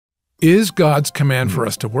Is God's command for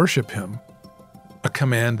us to worship him a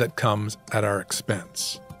command that comes at our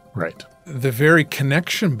expense? Right. The very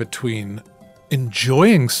connection between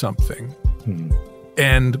enjoying something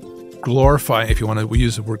and glorifying, if you want to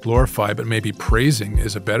use the word glorify, but maybe praising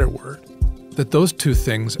is a better word, that those two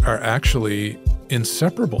things are actually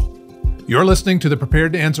inseparable. You're listening to the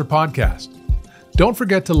Prepared to Answer podcast. Don't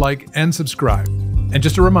forget to like and subscribe. And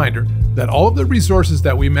just a reminder that all of the resources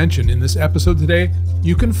that we mentioned in this episode today,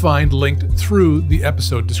 you can find linked through the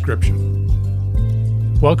episode description.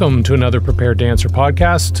 Welcome to another Prepared to Answer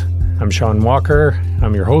podcast. I'm Shawn Walker.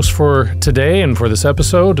 I'm your host for today and for this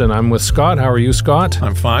episode, and I'm with Scott. How are you, Scott?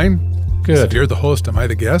 I'm fine. Good. If you're the host, am I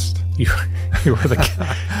the guest? You're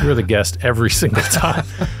the guest every single time.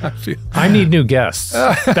 I need new guests.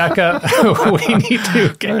 Becca, we need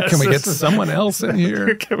new guests. Can we get someone else in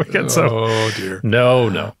here? Can we get some? Oh, dear.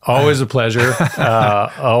 No. Always a pleasure.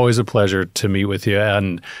 Always a pleasure to meet with you.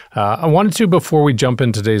 And I wanted to, before we jump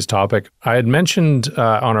into today's topic, I had mentioned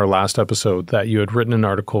on our last episode that you had written an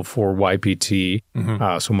article for YPT,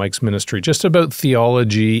 so Mike's ministry, just about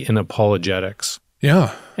theology and apologetics.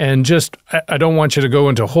 Yeah. And just, I don't want you to go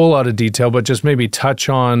into a whole lot of detail, but just maybe touch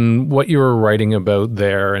on what you were writing about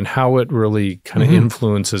there and how it really kind of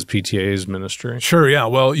influences PTA's ministry. Sure, yeah.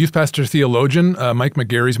 Well, youth pastor theologian, Mike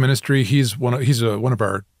McGarry's ministry, he's one of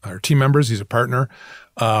our team members. He's a partner.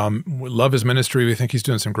 We love his ministry. We think he's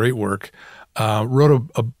doing some great work.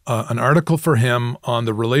 Wrote an article for him on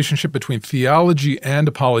the relationship between theology and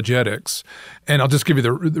apologetics. And I'll just give you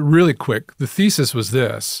the really quick. The thesis was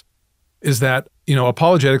this, is that,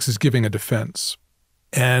 apologetics is giving a defense.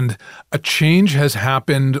 And a change has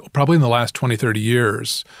happened probably in the last 20, 30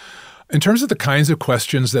 years in terms of the kinds of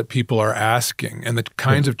questions that people are asking and the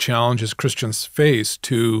kinds of challenges Christians face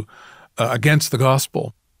to against the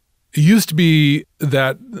gospel. It used to be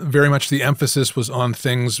that very much the emphasis was on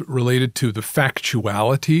things related to the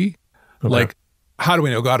factuality, like how do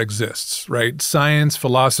we know God exists, right? Science,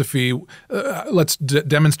 philosophy, let's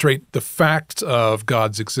demonstrate the facts of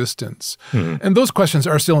God's existence. And those questions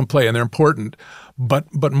are still in play and they're important, but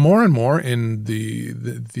more and more in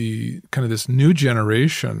the kind of this new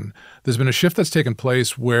generation, there's been a shift that's taken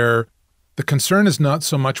place where the concern is not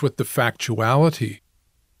so much with the factuality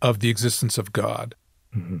of the existence of God,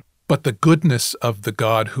 but the goodness of the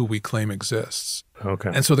God who we claim exists.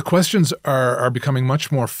 Okay. And so the questions are becoming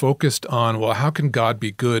much more focused on, well, how can God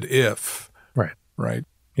be good if? Right?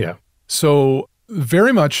 Yeah. So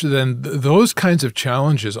very much then those kinds of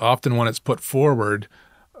challenges, often when it's put forward,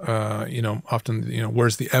 where's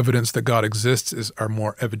the evidence that God exists are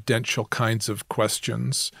more evidential kinds of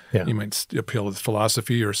questions. Yeah. You might appeal to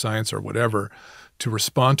philosophy or science or whatever to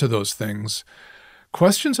respond to those things.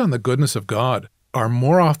 Questions on the goodness of God are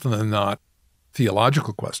more often than not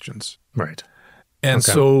theological questions. Right. And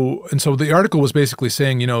so the article was basically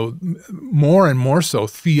saying, more and more so,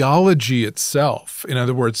 theology itself, in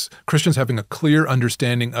other words, Christians having a clear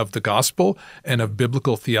understanding of the gospel and of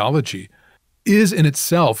biblical theology, is in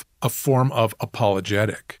itself a form of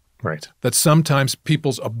apologetic. Right. That sometimes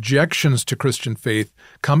people's objections to Christian faith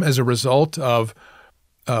come as a result of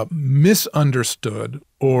misunderstood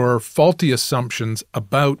or faulty assumptions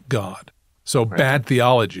about God. So bad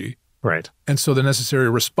theology. Right. And so the necessary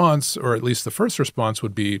response, or at least the first response,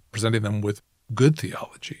 would be presenting them with good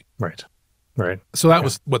theology. Right. So that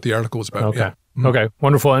was what the article was about. Okay. Yeah. Okay.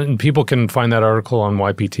 Wonderful. And people can find that article on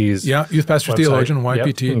YPT's Youth Pastor website. Theologian,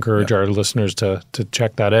 YPT. Yep. Encourage our listeners to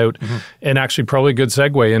check that out. And actually probably a good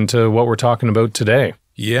segue into what we're talking about today.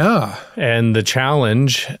 Yeah. And the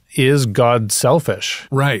challenge is God selfish?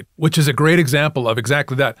 Right. Which is a great example of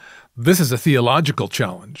exactly that. This is a theological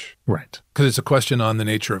challenge. Right. Because it's a question on the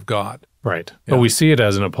nature of God. Right. Yeah. But we see it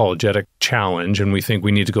as an apologetic challenge, and we think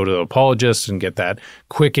we need to go to the apologist and get that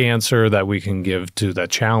quick answer that we can give to that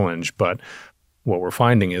challenge. But what we're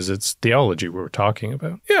finding is it's theology we're talking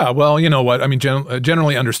about. Yeah. Well, you know what? I mean,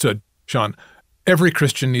 generally understood, Shawn, every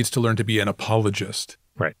Christian needs to learn to be an apologist.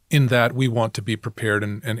 Right. In that we want to be prepared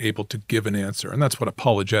and able to give an answer. And that's what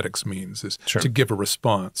apologetics means, is to give a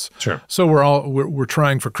response. Sure. So we're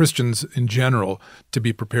trying for Christians in general to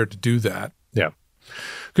be prepared to do that. Yeah.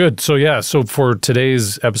 Good. So for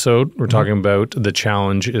today's episode, we're talking about the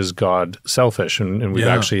challenge, is God selfish? And we've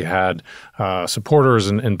actually had supporters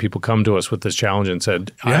and people come to us with this challenge and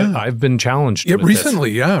said, I've been challenged with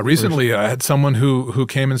recently, this. Recently, I had someone who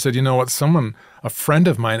came and said, you know what, a friend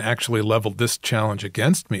of mine actually leveled this challenge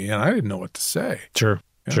against me, and I didn't know what to say. Sure.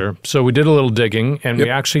 So we did a little digging, and we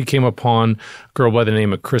actually came upon a girl by the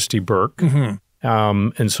name of Christy Burke.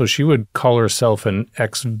 And so she would call herself an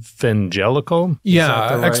ex-evangelical.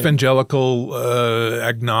 Yeah, ex-evangelical,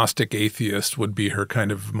 agnostic atheist would be her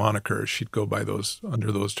kind of moniker. She'd go by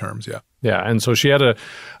under those terms, yeah. Yeah, and so she had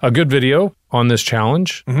a good video on this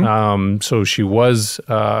challenge. So she was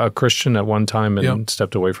a Christian at one time and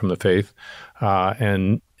stepped away from the faith,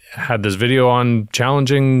 and had this video on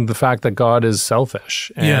challenging the fact that God is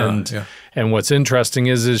selfish. And what's interesting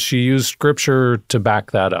is she used scripture to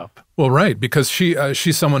back that up. Well, right, because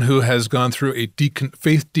she's someone who has gone through a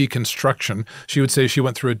faith deconstruction. She would say she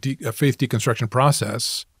went through a faith deconstruction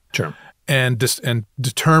process. Sure. And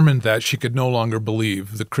determined that she could no longer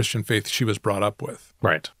believe the Christian faith she was brought up with.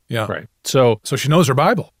 Right. Yeah. Right. So she knows her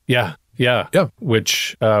Bible. Yeah. Yeah. Yeah.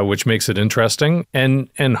 Which makes it interesting and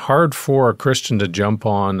hard for a Christian to jump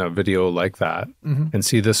on a video like that and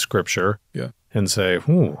see this scripture and say,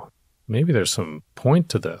 maybe there's some point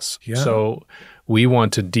to this. Yeah. So we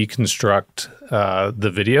want to deconstruct the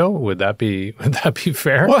video. Would that be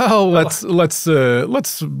fair? Well, let's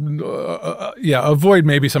avoid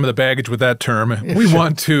maybe some of the baggage with that term. We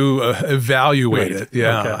want to evaluate it,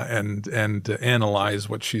 and analyze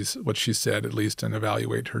what she said at least, and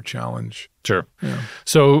evaluate her challenge. Sure. Yeah.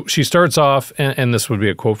 So she starts off, and this would be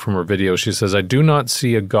a quote from her video. She says, "I do not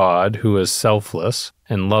see a God who is selfless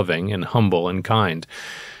and loving and humble and kind."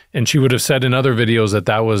 And she would have said in other videos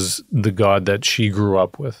that was the God that she grew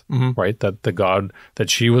up with, right? That the God that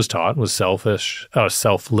she was taught was selfish,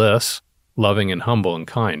 selfless, loving, and humble and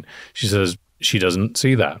kind. She says she doesn't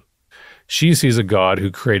see that. She sees a God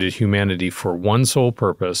who created humanity for one sole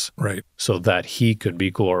purpose, right? So that he could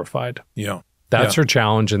be glorified. Yeah. That's her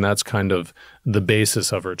challenge, and that's kind of the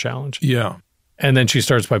basis of her challenge. Yeah. And then she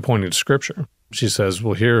starts by pointing to scripture. She says,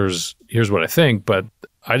 well, here's what I think, but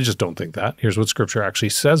I just don't think that. Here's what scripture actually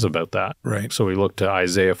says about that. Right. So we look to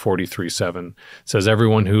Isaiah 43:7. It says,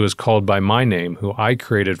 everyone who is called by my name, who I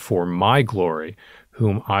created for my glory,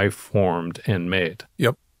 whom I formed and made.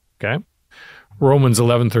 Yep. Okay. Romans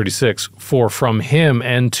 11:36, for from him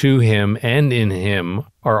and to him and in him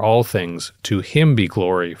are all things. To him be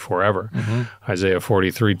glory forever. Isaiah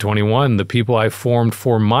 43:21, the people I formed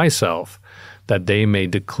for myself, that they may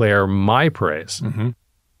declare my praise.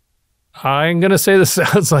 I'm going to say this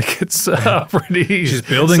sounds like it's pretty She's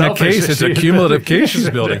building selfish. A case. It's a cumulative case she's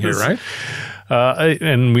building here, right?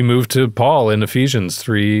 And we move to Paul in Ephesians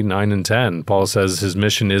 3:9 and 10. Paul says his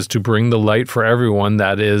mission is to bring the light for everyone.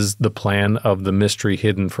 That is the plan of the mystery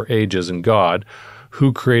hidden for ages in God,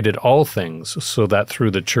 who created all things, so that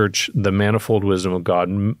through the church the manifold wisdom of God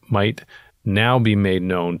might now be made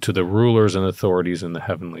known to the rulers and authorities in the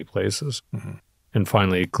heavenly places. And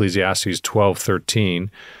finally, Ecclesiastes 12:13,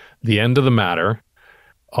 the end of the matter,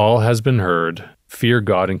 all has been heard. Fear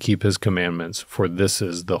God and keep his commandments, for this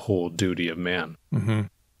is the whole duty of man. I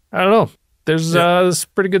don't know. There's this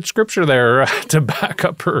pretty good scripture there to back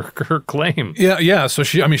up her claim. Yeah. So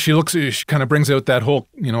she kind of brings out that whole,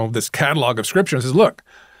 this catalog of scripture and says, look,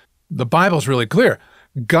 the Bible's really clear.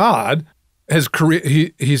 God has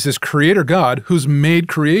he's this creator God who's made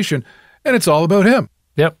creation, and it's all about him.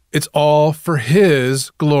 Yep. It's all for his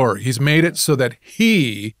glory. He's made it so that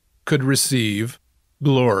he could receive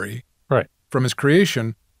glory from his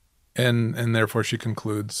creation, and therefore she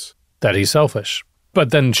concludes that he's selfish.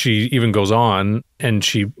 But then she even goes on and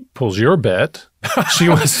she pulls your bit. She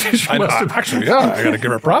must actually, I got to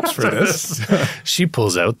give her props for this. She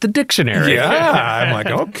pulls out the dictionary. Yeah, I'm like,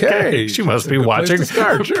 okay. She must be watching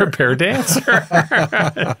Prepare to Answer.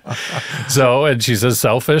 And she says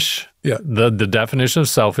selfish. Yeah. The definition of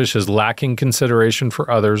selfish is lacking consideration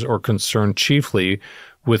for others or concern chiefly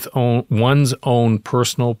with one's own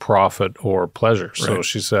personal profit or pleasure. Right. So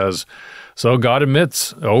she says, so God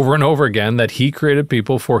admits over and over again that he created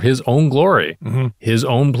people for his own glory, his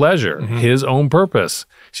own pleasure, his own purpose.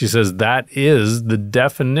 She says that is the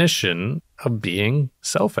definition of being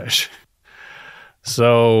selfish.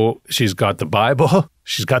 So she's got the Bible,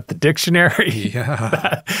 she's got the dictionary.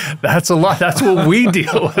 Yeah. That's a lot. That's what we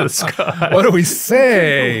deal with, Scott. What do we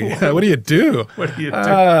say? What do you do? What do you do?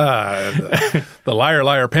 The liar,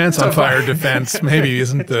 liar, pants on fire defense maybe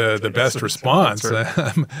isn't the best response.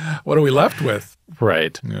 What are we left with?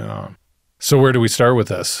 Right. Yeah. So where do we start with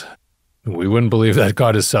this? We wouldn't believe that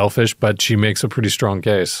God is selfish, but she makes a pretty strong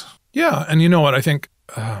case. Yeah. And you know what? I think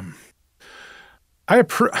I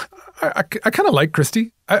kind of like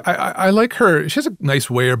Christy. I like her. She has a nice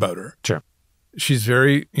way about her. Sure. She's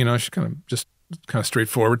very, she's kind of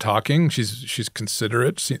straightforward talking. She's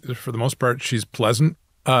considerate. For the most part, she's pleasant.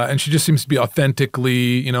 And she just seems to be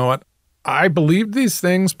authentically, you know what, I believe these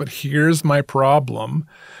things, but here's my problem.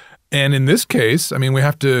 And in this case, I mean, we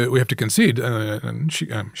have to concede, and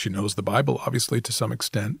she knows the Bible, obviously, to some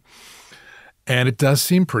extent. And it does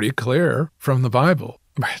seem pretty clear from the Bible,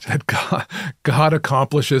 right, that God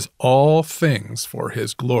accomplishes all things for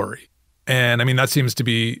his glory. And I mean, that seems to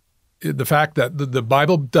be the fact that the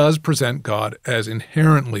Bible does present God as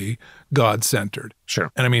inherently God-centered.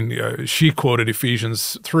 Sure. And I mean, she quoted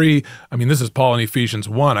Ephesians 3. I mean, this is Paul in Ephesians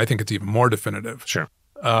 1. I think it's even more definitive. Sure.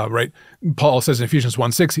 Right? Paul says in Ephesians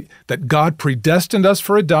 1:6 that God predestined us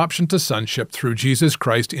for adoption to sonship through Jesus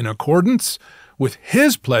Christ in accordance with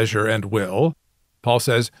his pleasure and will. Paul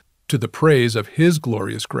says, to the praise of his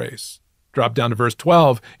glorious grace. Drop down to verse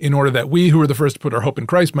 12, in order that we who were the first to put our hope in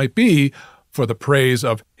Christ might be for the praise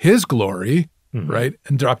of his glory, right?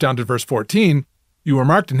 And drop down to verse 14, you were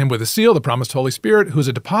marked in him with a seal, the promised Holy Spirit, who is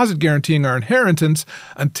a deposit guaranteeing our inheritance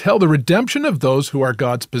until the redemption of those who are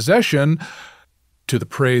God's possession, to the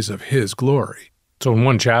praise of his glory. So in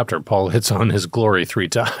one chapter, Paul hits on his glory 3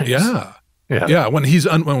 times. Yeah.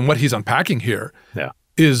 When what he's unpacking here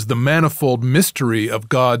is the manifold mystery of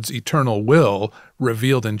God's eternal will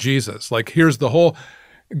revealed in Jesus. Like, here's the whole,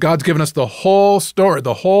 God's given us the whole story,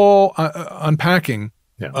 the whole unpacking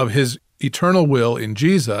of his eternal will in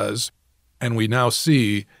Jesus, and we now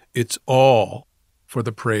see it's all for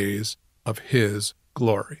the praise of his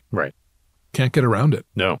glory. Right. Can't get around it.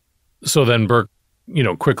 No. So then Burke,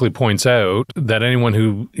 quickly points out that anyone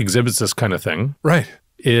who exhibits this kind of thing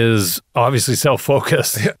is obviously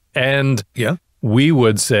self-focused. And we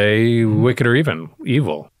would say wicked or even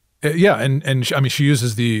evil. And I mean, she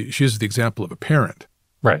uses the example of a parent.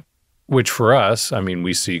 Right. Which for us, I mean,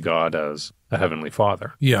 we see God as a heavenly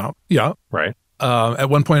father. Yeah. Right. At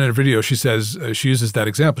one point in her video, she says, she uses that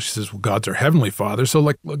example. She says, well, God's our heavenly father. So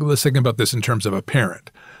let's think about this in terms of a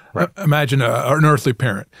parent. Right. Imagine an earthly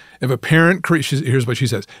parent. If a parent, here's what she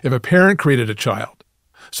says, if a parent created a child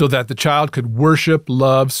so that the child could worship,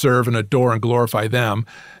 love, serve, and adore and glorify them,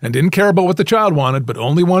 and didn't care about what the child wanted, but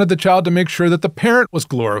only wanted the child to make sure that the parent was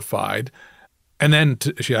glorified, and then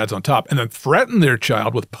she adds on top, and then threaten their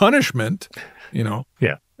child with punishment,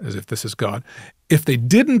 as if this is God. If they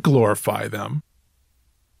didn't glorify them,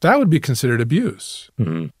 that would be considered abuse.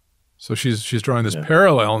 Mm-hmm. So she's drawing this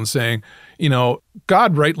parallel and saying,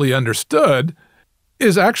 God rightly understood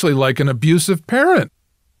is actually like an abusive parent.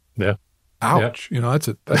 Yeah. Ouch. Yeah.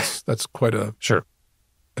 That's quite a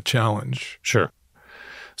a challenge. Sure.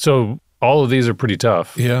 So all of these are pretty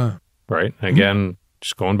tough. Yeah. Right. Again,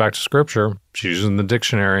 just going back to scripture, she's using the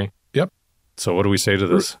dictionary. Yep. So what do we say to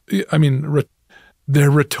this? I mean,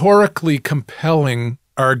 they're rhetorically compelling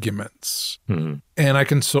arguments, and I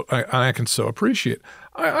can so appreciate.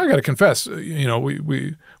 I got to confess,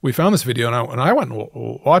 we found this video, and I went and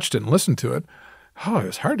watched it and listened to it. Oh, it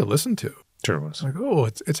was hard to listen to. Sure was. Like,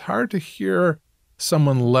 it's hard to hear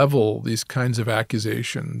someone level these kinds of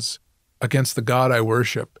accusations against the God I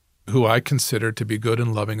worship, who I consider to be good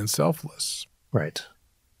and loving and selfless. Right.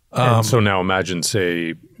 And so now imagine,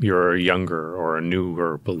 say, you're a younger or a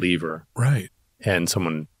newer believer. Right. And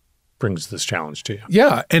someone brings this challenge to you.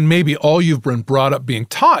 Yeah. And maybe all you've been brought up being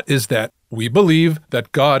taught is that we believe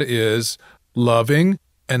that God is loving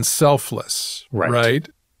and selfless. Right?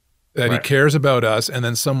 That he cares about us. And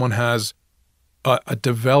then someone has a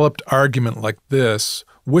developed argument like this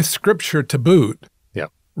with scripture to boot. Yeah.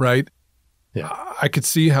 Right? Yeah. I could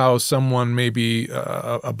see how someone, maybe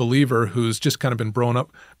a believer who's just kind of been grown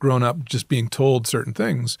up just being told certain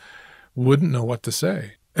things, wouldn't know what to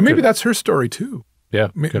say. And maybe that's her story too. Yeah,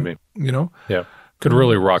 could be. Yeah. Could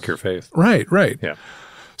really rock your faith. Right. Yeah.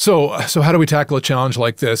 So how do we tackle a challenge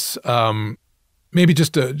like this? Maybe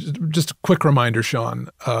just a quick reminder, Shawn.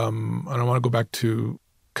 And I want to go back to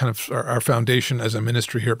kind of our foundation as a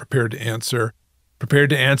ministry here, Prepared to Answer.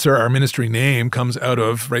 Prepared to Answer, our ministry name comes out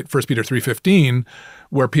of 1 Peter 3:15,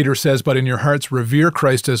 where Peter says, but in your hearts revere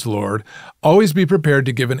Christ as Lord. Always be prepared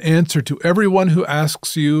to give an answer to everyone who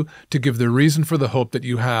asks you to give the reason for the hope that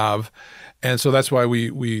you have. And so that's why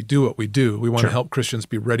we do what we do. We want to help Christians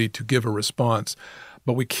be ready to give a response.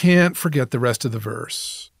 But we can't forget the rest of the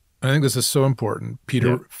verse. I think this is so important.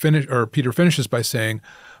 Peter finishes by saying,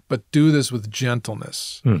 but do this with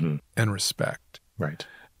gentleness and respect. Right.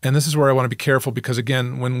 And this is where I want to be careful, because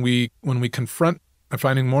again, when we confront, I'm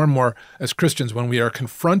finding more and more as Christians, when we are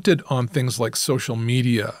confronted on things like social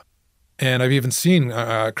media, and I've even seen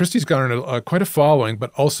Christy's gotten quite a following,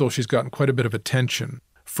 but also she's gotten quite a bit of attention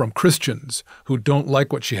from Christians who don't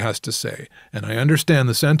like what she has to say. And I understand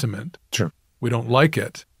the sentiment. Sure. We don't like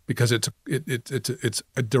it because it's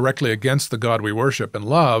directly against the God we worship and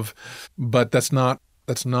love, but that's not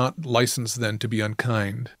license then to be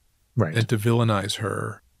unkind, right, and to villainize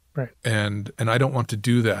her Right. And I don't want to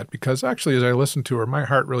do that because actually, as I listened to her, my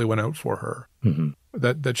heart really went out for her. Mm-hmm.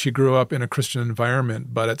 That she grew up in a Christian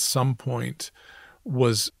environment, but at some point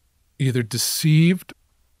was either deceived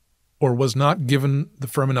or was not given the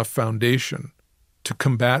firm enough foundation to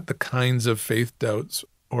combat the kinds of faith doubts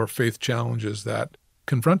or faith challenges that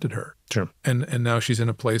confronted her. Sure. And now she's in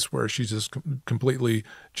a place where she's just completely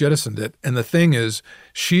jettisoned it. And the thing is,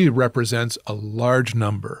 she represents a large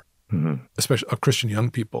number, especially of Christian young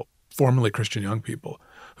people, formerly Christian young people,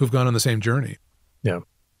 who've gone on the same journey. Yeah.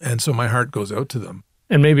 And so my heart goes out to them.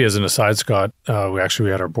 And maybe as an aside, Scott, we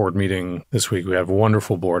had our board meeting this week. We have a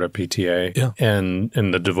wonderful board at PTA. Yeah. And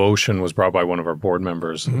the devotion was brought by one of our board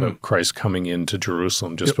members about Christ coming into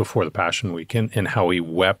Jerusalem just before the Passion Week and how he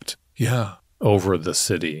wept over the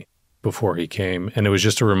city before he came. And it was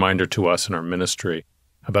just a reminder to us in our ministry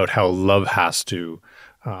about how love has to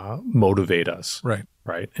motivate us. Right.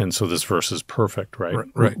 Right. And so this verse is perfect, right?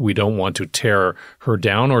 Right. We don't want to tear her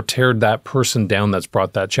down or tear that person down that's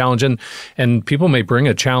brought that challenge. And people may bring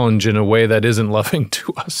a challenge in a way that isn't loving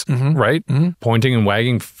to us, right? Pointing and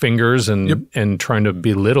wagging fingers and trying to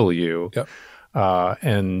belittle you. Yep.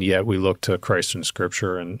 And yet we look to Christ in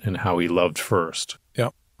Scripture and how he loved first.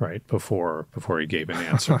 Yep. Right, before he gave an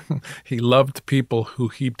answer. He loved people who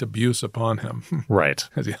heaped abuse upon him. Right.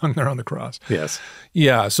 As he hung there on the cross. Yes.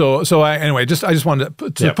 Yeah. So I just wanted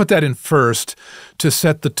to put that in first to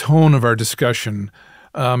set the tone of our discussion,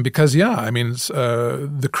 because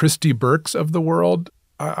the Christy Burkes of the world,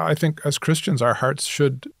 I think as Christians our hearts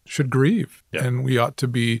should grieve, and we ought to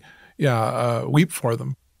be weep for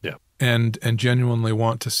them, and genuinely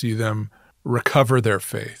want to see them recover their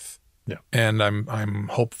faith. Yeah. And I'm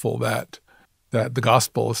hopeful that the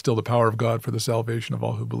gospel is still the power of God for the salvation of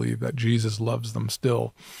all who believe, that Jesus loves them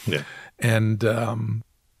still. Yeah. And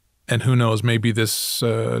who knows, maybe this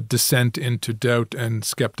descent into doubt and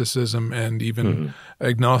skepticism and even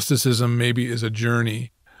agnosticism maybe is a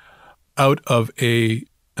journey out of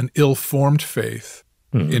an ill-formed faith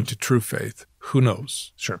into true faith. Who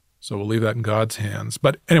knows? Sure. So we'll leave that in God's hands.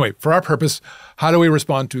 But anyway, for our purpose, how do we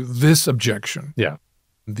respond to this objection? Yeah.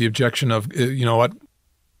 The objection of,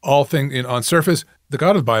 all things on surface, the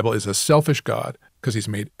God of the Bible is a selfish God because he's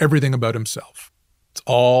made everything about himself. It's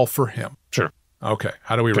all for him. Sure. Okay.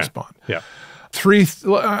 How do we respond? Yeah.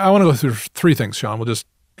 I want to go through three things, Shawn. We'll just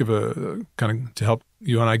give a kind of to help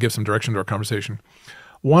you and I give some direction to our conversation.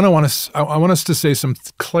 One, I want us to say some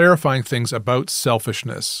clarifying things about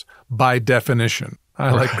selfishness by definition.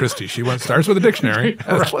 I like Christy. She starts with a dictionary.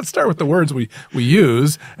 Let's start with the words we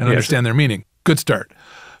use and understand their meaning. Good start.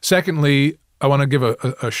 Secondly, I want to give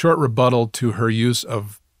a short rebuttal to her use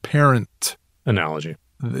of parent analogy.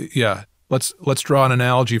 Let's draw an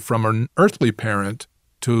analogy from an earthly parent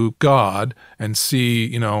to God and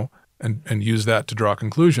see, and use that to draw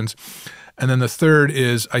conclusions. And then the third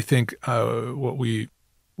is, I think, what we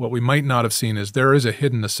might not have seen is there is a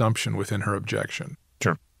hidden assumption within her objection.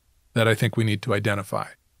 Sure. That I think we need to identify.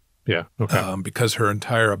 Yeah. Okay. Because her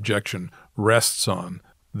entire objection rests on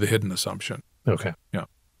the hidden assumption. Okay. Yeah.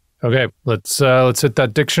 Okay. Let's hit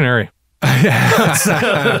that dictionary. Let's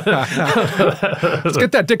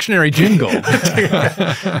get that dictionary jingle.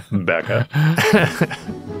 Becca.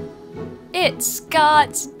 It's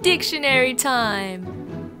Scott's dictionary time.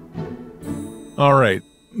 All right.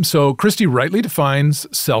 So Christy rightly defines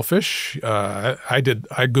selfish. I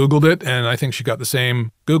Googled it, and I think she got the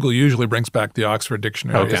same. Google usually brings back the Oxford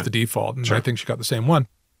Dictionary as the default, and I think she got the same one.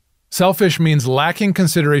 Selfish means lacking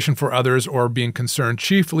consideration for others or being concerned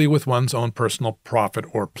chiefly with one's own personal profit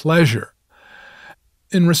or pleasure.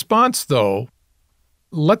 In response, though,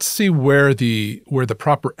 let's see where the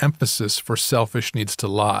proper emphasis for selfish needs to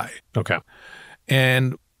lie. Okay.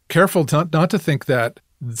 And careful not to think that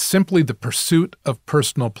simply the pursuit of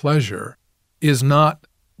personal pleasure is not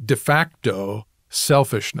de facto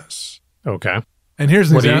selfishness. Okay. And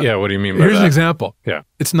here's an example. What do you mean by that? Here's an example. Yeah.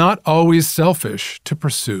 It's not always selfish to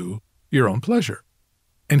pursue your own pleasure.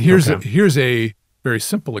 And here's a very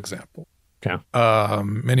simple example. Okay.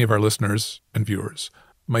 Many of our listeners and viewers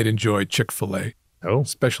might enjoy Chick-fil-A. Oh.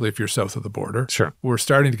 Especially if you're south of the border. Sure. We're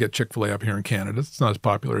starting to get Chick-fil-A up here in Canada. It's not as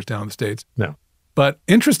popular as down in the States. No. But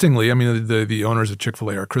interestingly, I mean, the owners of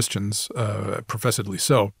Chick-fil-A are Christians, professedly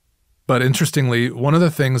so. But interestingly, one of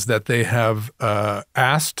the things that they have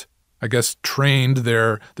asked, I guess, trained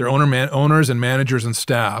their owners and managers and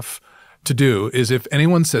staff to do is if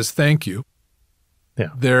anyone says thank you,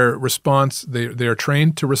 their response, they are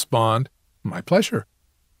trained to respond, my pleasure.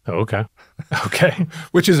 Oh, okay. Okay.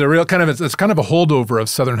 Which is a real kind of, it's kind of a holdover of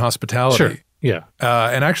Southern hospitality. Sure. Yeah.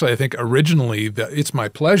 And actually, I think originally it's my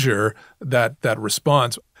pleasure, that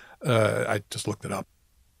response, I just looked it up.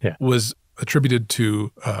 was attributed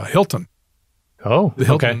to Hilton. Oh, The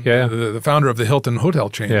Hilton, okay. Yeah. the founder of the Hilton hotel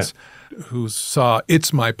chains, who saw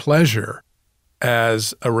 "it's my pleasure"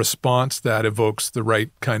 as a response that evokes the right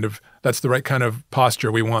kind of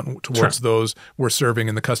posture we want towards those we're serving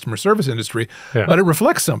in the customer service industry. Yeah. But it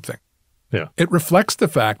reflects something. Yeah. It reflects the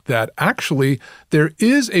fact that actually there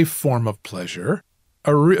is a form of pleasure,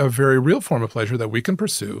 a very real form of pleasure that we can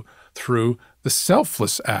pursue through the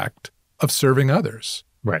selfless act of serving others.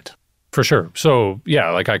 Right. For sure. So, yeah,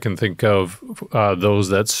 like I can think of those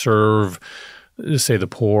that serve, say, the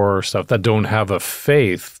poor or stuff that don't have a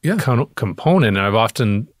faith component. And I've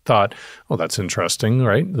often thought, oh, that's interesting,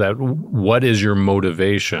 right? That what is your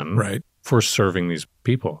motivation for serving these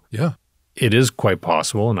people? Yeah. It is quite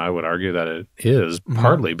possible, and I would argue that it is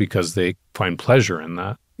partly because they find pleasure in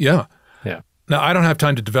that. Yeah. Yeah. Now, I don't have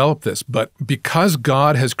time to develop this, but because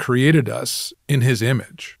God has created us in his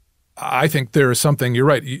image, I think there is something, you're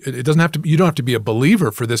right, you don't have to be a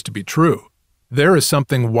believer for this to be true. There is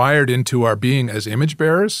something wired into our being as image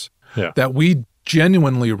bearers that we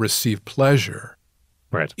genuinely receive pleasure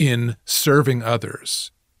in serving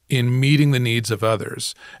others, in meeting the needs of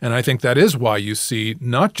others. And I think that is why you see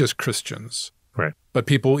not just Christians, but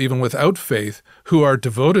people even without faith who are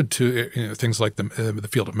devoted to things like the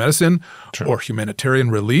field of medicine or humanitarian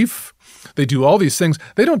relief. They do all these things.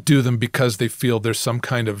 They don't do them because they feel there's some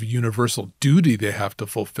kind of universal duty they have to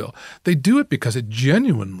fulfill. They do it because it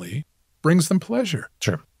genuinely brings them pleasure.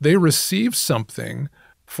 Sure. They receive something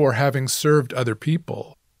for having served other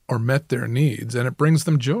people or met their needs, and it brings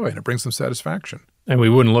them joy and it brings them satisfaction. And we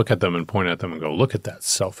wouldn't look at them and point at them and go, look at that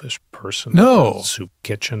selfish person. No. At the soup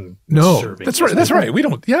kitchen. No. That's right. That's right. We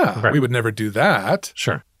don't, we would never do that.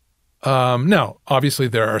 Sure. Now, obviously,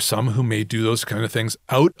 there are some who may do those kind of things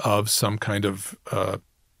out of some kind of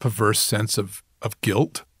perverse sense of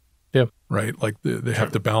guilt. Yeah. Right? Like they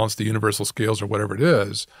have to balance the universal scales or whatever it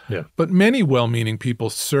is. Yeah. But many well-meaning people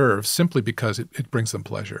serve simply because it brings them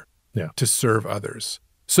pleasure to serve others.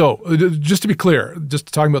 So just to be clear, just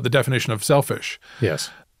talking about the definition of selfish. Yes.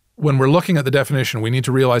 When we're looking at the definition, we need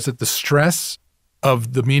to realize that the stress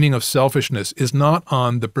of the meaning of selfishness is not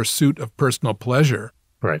on the pursuit of personal pleasure,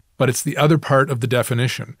 but it's the other part of the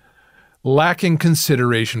definition, lacking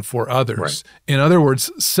consideration for others. In other words,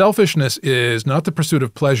 selfishness is not the pursuit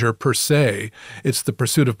of pleasure per se. It's the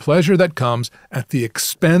pursuit of pleasure that comes at the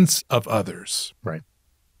expense of others. Right.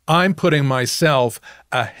 I'm putting myself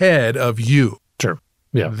ahead of you. Sure.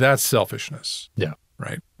 Yeah. That's selfishness. Yeah.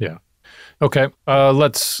 Right. Yeah. Okay.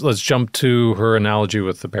 Let's jump to her analogy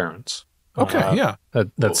with the parents. Okay. Yeah.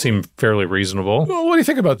 That seemed fairly reasonable. Well, what do you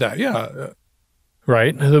think about that? Yeah.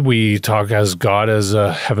 Right. We talk as God as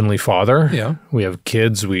a heavenly father. Yeah. We have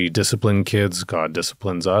kids. We discipline kids. God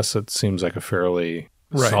disciplines us. It seems like a fairly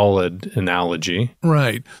solid analogy.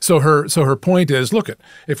 Right. So her point is, look,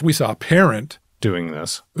 if we saw a parent doing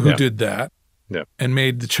this who did that and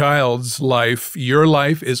made the child's life, your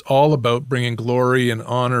life is all about bringing glory and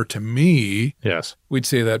honor to me. Yes. We'd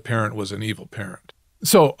say that parent was an evil parent.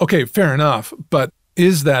 So, okay, fair enough. But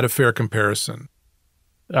is that a fair comparison?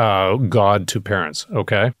 God to parents.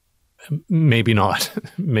 Okay. Maybe not.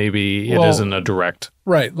 Maybe it isn't a direct.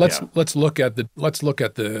 Right. Let's look at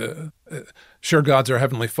the sure, God's our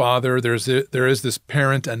heavenly father. There is this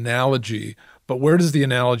parent analogy, but where does the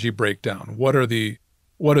analogy break down? What are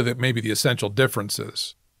maybe the essential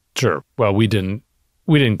differences? Sure. Well, we didn't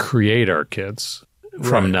create our kids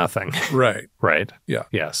from nothing. Right. Right. Yeah.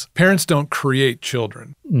 Yes. Parents don't create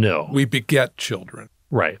children. No. We beget children.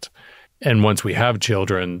 Right. And once we have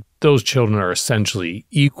children, those children are essentially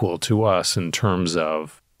equal to us in terms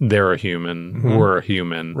of they're a human, we're a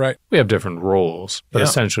human. Right. We have different roles, but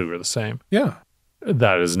essentially we're the same. Yeah.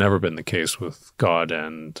 That has never been the case with God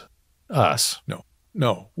and us.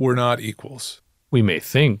 No, we're not equals. We may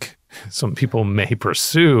think, some people may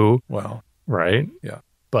pursue. Well. Right? Yeah.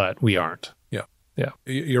 But we aren't. Yeah. Yeah.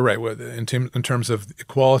 You're right. In terms of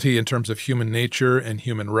equality, in terms of human nature and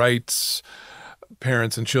human rights,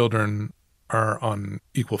 parents and children are on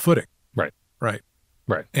equal footing. Right. Right.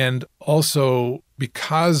 Right. And also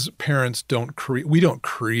because parents we don't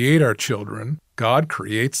create our children, God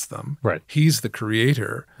creates them. Right. He's the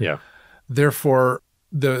creator. Yeah. Therefore,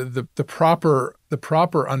 the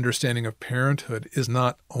proper understanding of parenthood is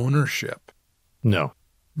not ownership. No.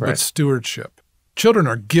 Right. But stewardship. Children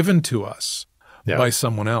are given to us by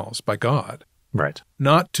someone else, by God. Right.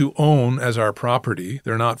 Not to own as our property.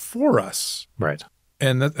 They're not for us. Right.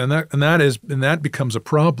 And that becomes a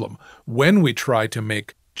problem when we try to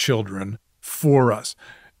make children for us.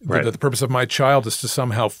 Right. The purpose of my child is to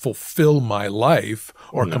somehow fulfill my life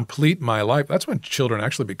or complete my life. That's when children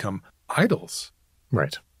actually become idols.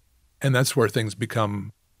 Right. And that's where things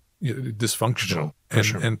become dysfunctional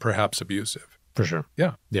and perhaps abusive. For sure.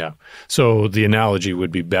 Yeah. Yeah. So the analogy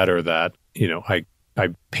would be better that,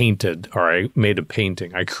 I painted, or I made a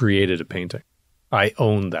painting. I created a painting. I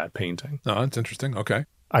own that painting. Oh, that's interesting. Okay.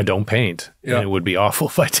 I don't paint. Yeah. And it would be awful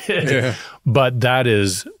if I did. Yeah. But that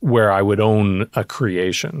is where I would own a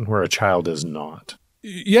creation, where a child is not.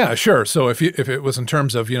 Yeah, sure. So if it was in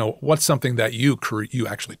terms of, what's something that you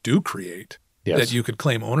actually do create, Yes. that you could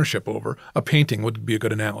claim ownership over, a painting would be a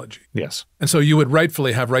good analogy. Yes. And so you would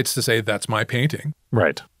rightfully have rights to say, that's my painting.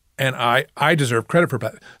 Right. And I deserve credit for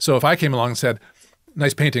that. So if I came along and said,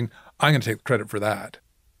 nice painting, I'm going to take credit for that.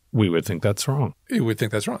 We would think that's wrong. You would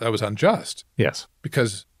think that's wrong. That was unjust. Yes.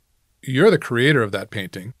 Because you're the creator of that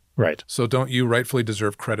painting. Right. So don't you rightfully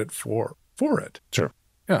deserve credit for it? Sure.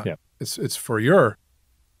 Yeah. Yeah. It's for your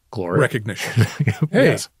Glory. recognition.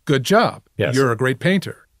 Hey, Yes. good job. Yes. You're a great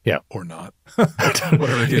painter. Yeah. Or not.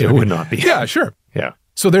 Whatever It would not be. Yeah, sure. Yeah.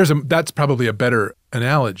 So that's probably a better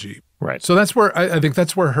analogy. Right. So that's where I think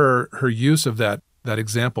that's where her use of that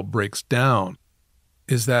example breaks down,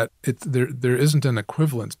 is that there isn't an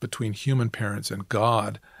equivalence between human parents and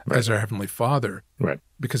God as our Heavenly Father. Right.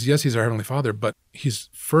 Because yes, He's our Heavenly Father, but He's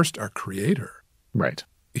first our Creator. Right.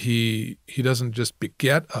 He doesn't just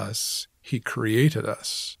beget us, He created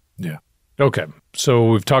us. Yeah. Okay. So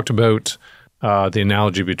we've talked about the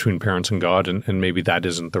analogy between parents and God, and maybe that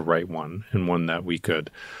isn't the right one, and one that we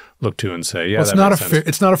could look to and say, yeah, Well,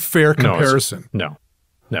 it's not a fair comparison. No.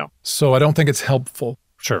 So I don't think it's helpful.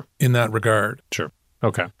 Sure. In that regard. Sure.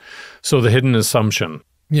 Okay. So the hidden assumption.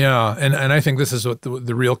 Yeah, and I think this is what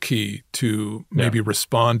the real key to maybe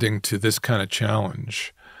responding to this kind of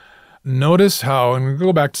challenge. Notice how, and we'll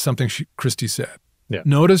go back to something Christy said. Yeah.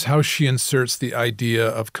 Notice how she inserts the idea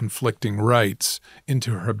of conflicting rights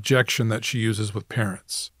into her objection that she uses with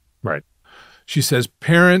parents. Right. She says,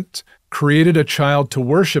 parent created a child to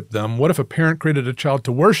worship them. What if a parent created a child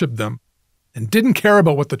to worship them and didn't care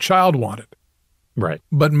about what the child wanted? Right.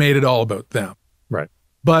 But made it all about them. Right.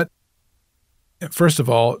 But first of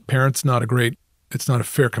all, parent's it's not a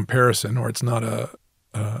fair comparison, or it's not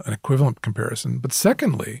an equivalent comparison. But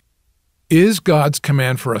secondly, is God's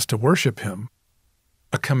command for us to worship Him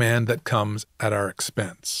a command that comes at our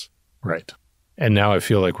expense? Right. And now I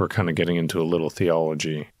feel like we're kind of getting into a little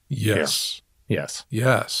theology. Yes. Here. Yes.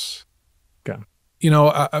 Yes. Okay.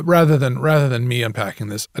 Rather than me unpacking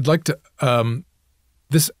this, I'd like to.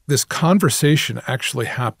 This conversation actually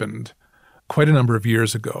happened quite a number of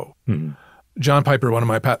years ago. Mm-hmm. John Piper, one of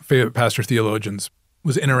my favorite pastor theologians,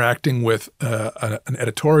 was interacting with an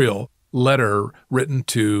editorial letter written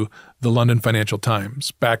to the London Financial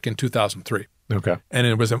Times back in 2003. Okay. And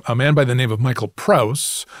it was a man by the name of Michael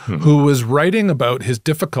Prowse who was writing about his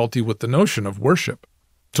difficulty with the notion of worship.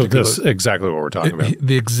 So this is exactly what we're talking about.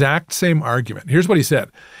 The exact same argument. Here's what he said.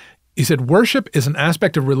 He said, worship is an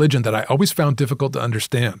aspect of religion that I always found difficult to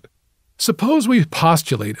understand. Suppose we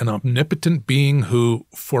postulate an omnipotent being who,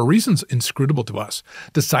 for reasons inscrutable to us,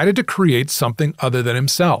 decided to create something other than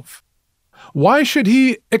himself. Why should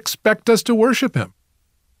he expect us to worship him?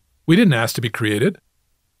 We didn't ask to be created.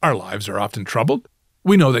 Our lives are often troubled.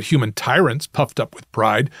 We know that human tyrants, puffed up with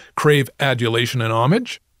pride, crave adulation and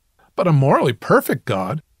homage. But a morally perfect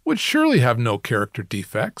God would surely have no character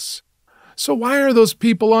defects. So why are those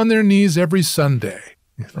people on their knees every Sunday?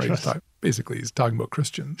 Right? Basically, he's talking about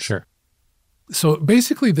Christians. Sure. So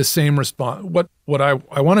basically the same response. What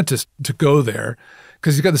I wanted to go there,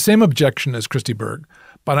 because he's got the same objection as Christy Berg,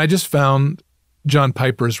 but I just found John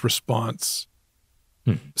Piper's response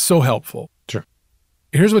so helpful. Sure.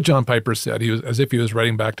 Here's what John Piper said. He was as if he was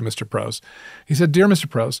writing back to Mr. Prowse. He said, "Dear Mr.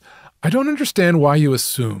 Prowse, I don't understand why you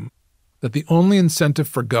assume that the only incentive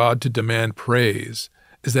for God to demand praise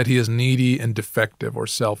is that he is needy and defective or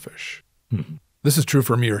selfish. Mm-hmm. This is true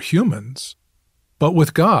for mere humans. But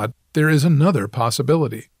with God, there is another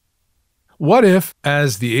possibility. What if,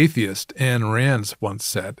 as the atheist Ayn Rand once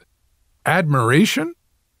said, admiration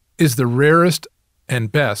is the rarest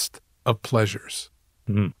and best of pleasures?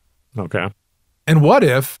 Okay. And what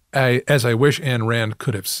if, as I wish Ayn Rand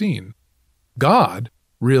could have seen, God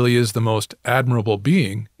really is the most admirable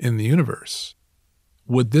being in the universe?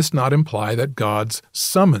 Would this not imply that God's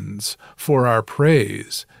summons for our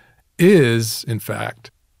praise is, in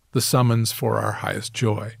fact, the summons for our highest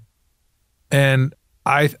joy?" And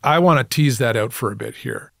I want to tease that out for a bit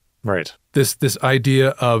here. Right. This idea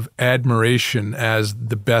of admiration as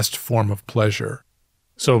the best form of pleasure.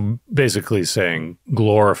 So basically saying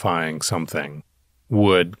glorifying something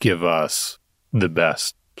would give us the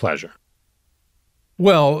best pleasure.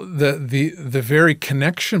 Well, the very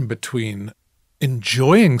connection between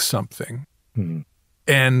enjoying something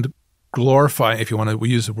and glorifying, if you want to, we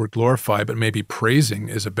use the word glorify, but maybe praising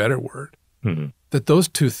is a better word, that those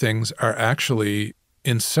two things are actually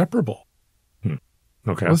inseparable.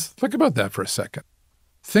 Okay. Let's think about that for a second.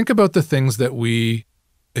 Think about the things that we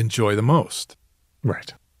enjoy the most.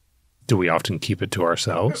 Right. Do we often keep it to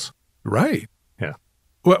ourselves? Right. Yeah.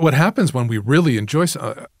 What happens when we really enjoy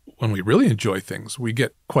things? We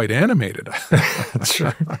get quite animated. That's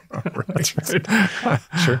true. Right. That's right.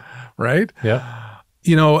 Sure. Right? Yeah.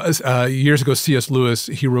 You know, years ago, C.S. Lewis,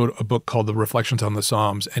 he wrote a book called The Reflections on the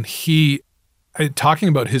Psalms, and he, talking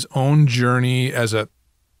about his own journey as a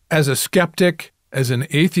skeptic, as an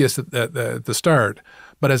atheist at the start,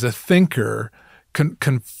 but as a thinker,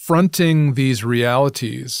 confronting these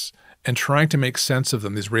realities and trying to make sense of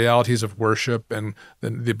them, these realities of worship and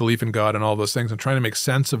the belief in God and all those things, and trying to make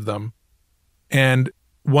sense of them. And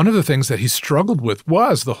one of the things that he struggled with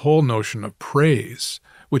was the whole notion of praise,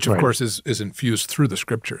 which of course is infused through the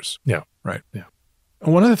scriptures. Yeah. Right. Yeah.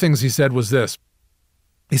 And one of the things he said was this.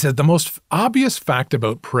 He said, the most obvious fact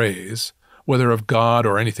about praise, whether of God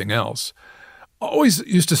or anything else, always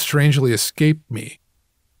used to strangely escape me.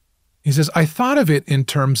 He says, I thought of it in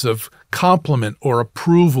terms of compliment or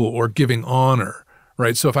approval or giving honor,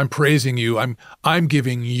 right? So if I'm praising you, I'm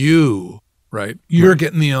giving you, right? You're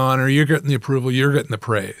getting the honor, you're getting the approval, you're getting the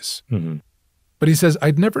praise. But he says,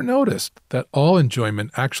 I'd never noticed that all enjoyment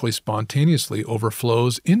actually spontaneously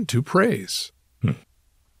overflows into praise.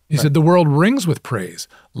 He said, the world rings with praise.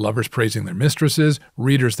 Lovers praising their mistresses,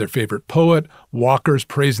 readers their favorite poet, walkers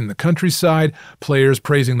praising the countryside, players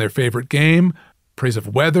praising their favorite game, praise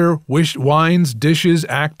of weather, wines, dishes,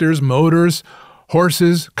 actors, motors,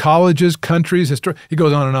 horses, colleges, countries, history. He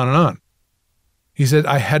goes on and on and on. He said,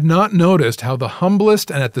 I had not noticed how the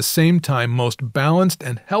humblest and at the same time most balanced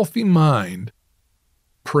and healthy mind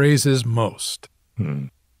praises most,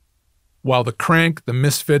 while the crank, the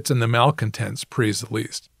misfits, and the malcontents praise the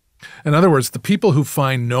least. In other words, the people who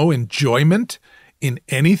find no enjoyment in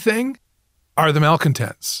anything are the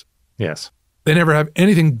malcontents. Yes. They never have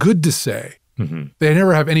anything good to say. They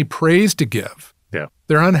never have any praise to give. Yeah.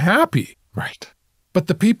 They're unhappy. Right. But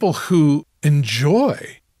the people who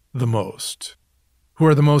enjoy the most, who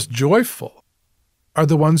are the most joyful, are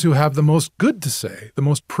the ones who have the most good to say, the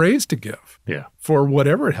most praise to give. Yeah. For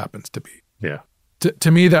whatever it happens to be. Yeah.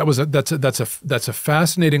 To me, that's a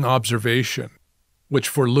fascinating observation, which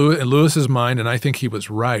for Lewis's mind, and I think he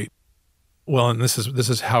was right. Well, and this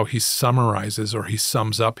is how he summarizes or he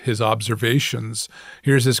sums up his observations.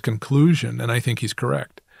 Here's his conclusion, and I think he's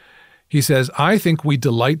correct. He says, I think we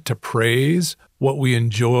delight to praise what we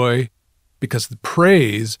enjoy because the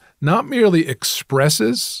praise not merely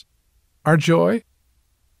expresses our joy,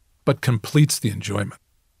 but completes the enjoyment.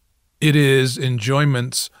 It is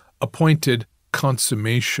enjoyment's appointed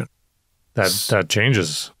consummation. That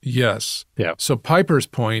changes. Yes. Yeah. So Piper's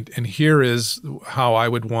point, and here is how I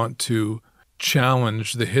would want to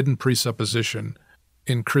challenge the hidden presupposition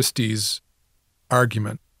in Christie's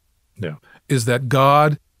argument, is that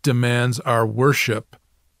God demands our worship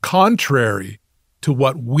contrary to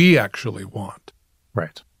what we actually want.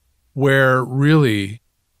 Right. Where really,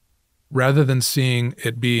 rather than seeing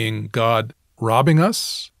it being God robbing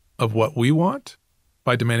us of what we want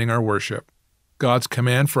by demanding our worship, God's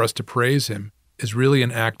command for us to praise him is really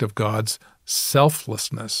an act of God's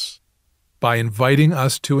selflessness by inviting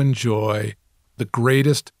us to enjoy the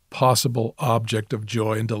greatest possible object of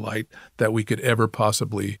joy and delight that we could ever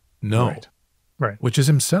possibly know, right. Which is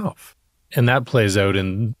himself. And that plays out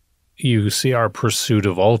in, you see our pursuit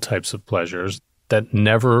of all types of pleasures that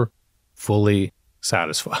never fully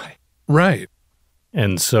satisfy. Right.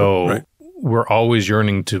 And so we're always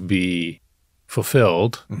yearning to be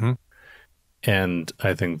fulfilled. And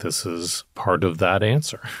I think this is part of that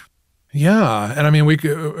answer. Yeah, and I mean,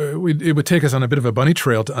 it would take us on a bit of a bunny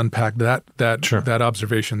trail to unpack that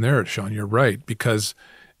observation there, Shawn. You're right, because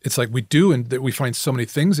it's like we do, and that we find so many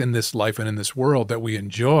things in this life and in this world that we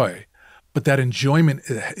enjoy, but that enjoyment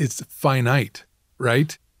is finite,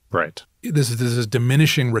 right? Right. This is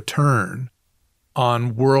diminishing return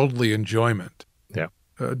on worldly enjoyment. Yeah.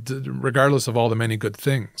 Regardless of all the many good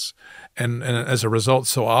things. And as a result,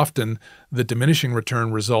 so often the diminishing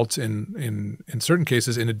return results in certain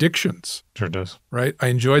cases in addictions. Sure does. Right? I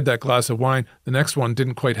enjoyed that glass of wine. The next one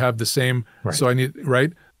didn't quite have the same, so I need,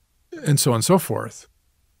 right? And so on and so forth,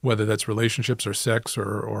 whether that's relationships or sex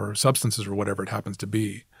or substances or whatever it happens to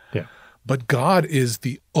be. Yeah. But God is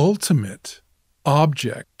the ultimate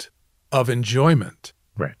object of enjoyment.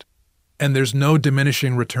 Right. And there's no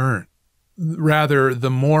diminishing return. Rather, the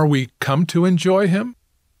more we come to enjoy him,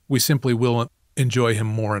 we simply will enjoy him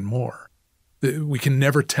more and more. We can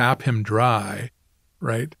never tap him dry,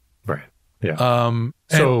 right? Right. Yeah.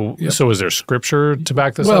 So is there scripture to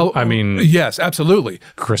back this well, up? I mean, yes, absolutely.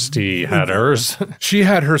 Christy had hers. She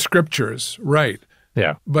had her scriptures, right?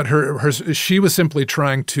 Yeah. But she was simply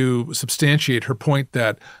trying to substantiate her point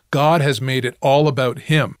that God has made it all about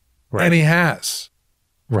him, Right. and he has.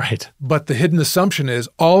 Right. But the hidden assumption is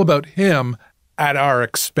all about him at our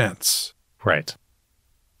expense. Right.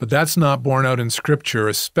 But that's not borne out in Scripture,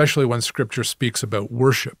 especially when Scripture speaks about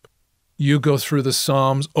worship. You go through the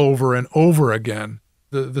Psalms over and over again.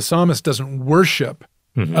 The psalmist doesn't worship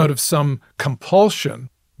out of some compulsion,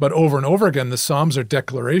 but over and over again, the Psalms are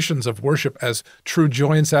declarations of worship as true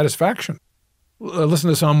joy and satisfaction. Listen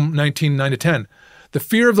to Psalm 19, 9-10. The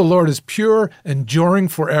fear of the Lord is pure, enduring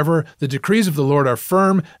forever. The decrees of the Lord are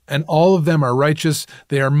firm, and all of them are righteous.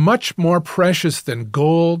 They are much more precious than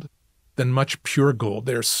gold, than much pure gold.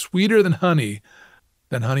 They are sweeter than honey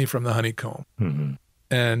from the honeycomb. Mm-hmm.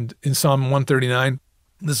 And in Psalm 139,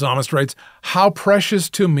 the psalmist writes, how precious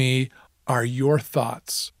to me are your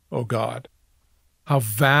thoughts, O God. How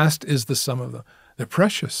vast is the sum of them. They're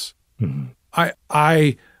precious. Mm-hmm.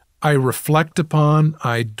 I reflect upon,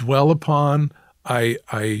 I dwell upon, I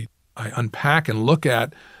unpack and look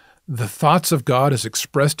at the thoughts of God as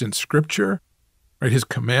expressed in Scripture, right? His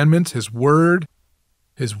commandments, his word,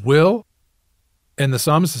 his will. And the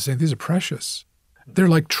psalmist is saying, these are precious. They're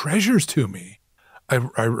like treasures to me.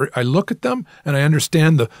 I look at them and I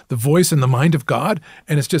understand the voice and the mind of God,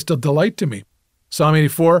 and it's just a delight to me. Psalm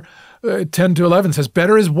 84, 10-11 says,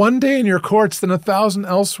 better is one day in your courts than 1,000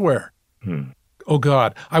 elsewhere. O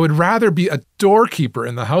God, I would rather be a doorkeeper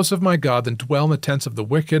in the house of my God than dwell in the tents of the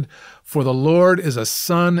wicked. For the Lord is a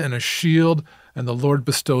sun and a shield, and the Lord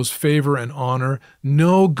bestows favor and honor.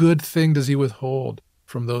 No good thing does he withhold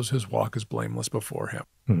from those whose walk is blameless before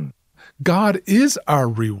him. God is our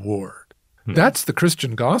reward. That's the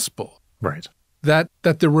Christian gospel. Right. That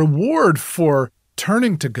the reward for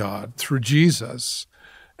turning to God through Jesus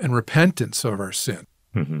and repentance of our sin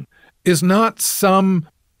is not some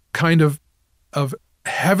kind of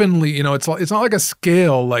heavenly, it's not like a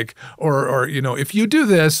scale, like, or if you do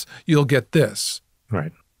this, you'll get this.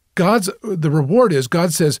 Right. The reward is,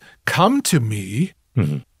 God says, come to me,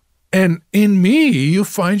 and in me you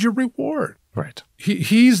find your reward. Right.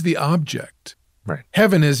 He's the object. Right.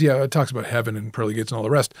 Heaven is, it talks about heaven and pearly gates and all the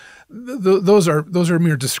rest. Those are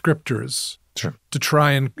mere descriptors to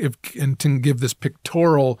try and to give this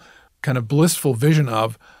pictorial kind of blissful vision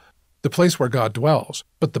of the place where God dwells.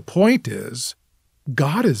 But the point is,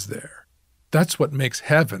 God is there. That's what makes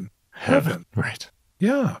heaven. Right.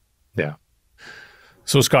 Yeah. Yeah.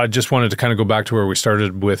 So, Scott, just wanted to kind of go back to where we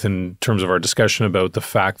started with in terms of our discussion about the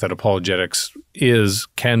fact that apologetics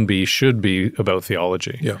should be about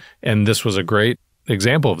theology. Yeah. And this was a great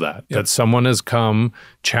example of that, that someone has come,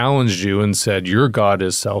 challenged you and said, your God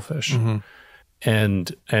is selfish.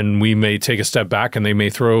 And we may take a step back and they may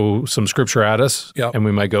throw some scripture at us and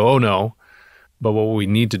we might go, oh no. But what we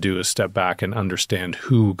need to do is step back and understand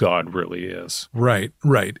who God really is. Right.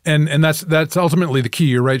 And that's ultimately the key.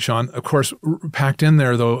 You're right, Shawn. Of course, packed in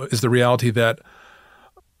there, though, is the reality that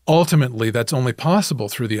ultimately that's only possible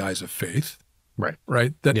through the eyes of faith. Right.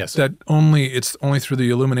 Right? Yes. It's only through the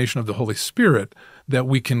illumination of the Holy Spirit that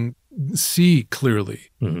we can see clearly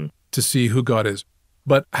to see who God is.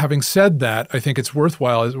 But having said that, I think it's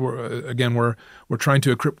worthwhile, as we're trying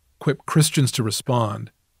to equip Christians to respond.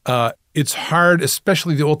 It's hard,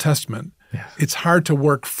 especially the Old Testament. Yes. It's hard to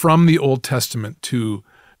work from the Old Testament to,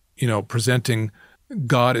 presenting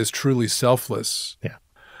God as truly selfless. Yeah.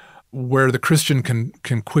 Where the Christian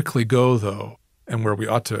can quickly go, though, and where we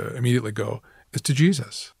ought to immediately go, is to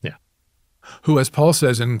Jesus. Yeah. Who, as Paul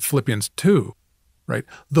says in Philippians 2, right,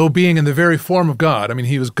 though being in the very form of God,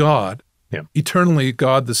 he was God, eternally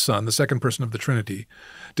God the Son, the second person of the Trinity,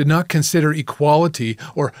 did not consider equality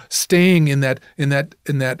or staying in that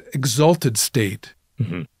exalted state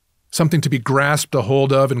something to be grasped a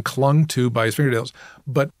hold of and clung to by his fingernails,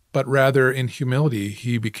 but rather in humility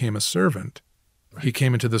he became a servant. Right. He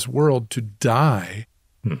came into this world to die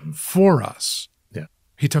for us. Yeah.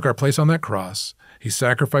 He took our place on that cross. He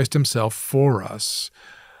sacrificed himself for us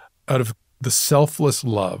out of the selfless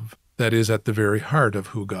love that is at the very heart of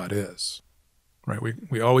who God is. Right?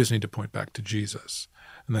 We always need to point back to Jesus.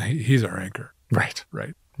 And that he's our anchor. Right.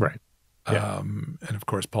 Yeah. And of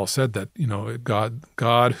course, Paul said that,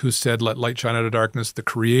 God who said, let light shine out of darkness, the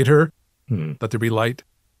creator, let there be light,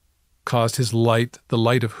 caused his light, the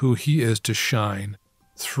light of who he is, to shine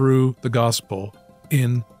through the gospel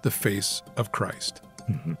in the face of Christ.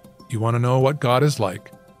 You want to know what God is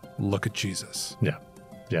like? Look at Jesus.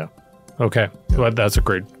 Yeah. Okay. Well, that's a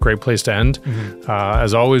great place to end.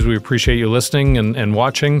 As always, we appreciate you listening and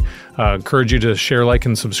watching. Encourage you to share, like,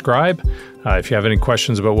 and subscribe. If you have any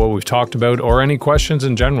questions about what we've talked about or any questions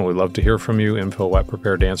in general, we'd love to hear from you.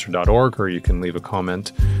 info@preparedtoanswer.org, or you can leave a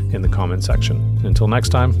comment in the comment section. Until next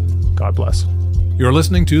time, God bless. You're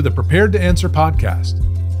listening to the Prepared to Answer podcast.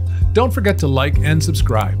 Don't forget to like and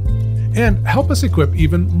subscribe, and help us equip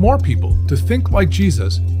even more people to think like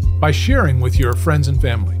Jesus by sharing with your friends and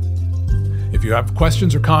family. If you have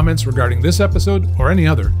questions or comments regarding this episode or any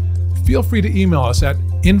other, feel free to email us at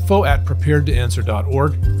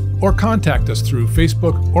info@preparedtoanswer.org or contact us through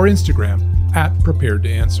Facebook or Instagram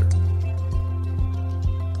 @preparedtoanswer.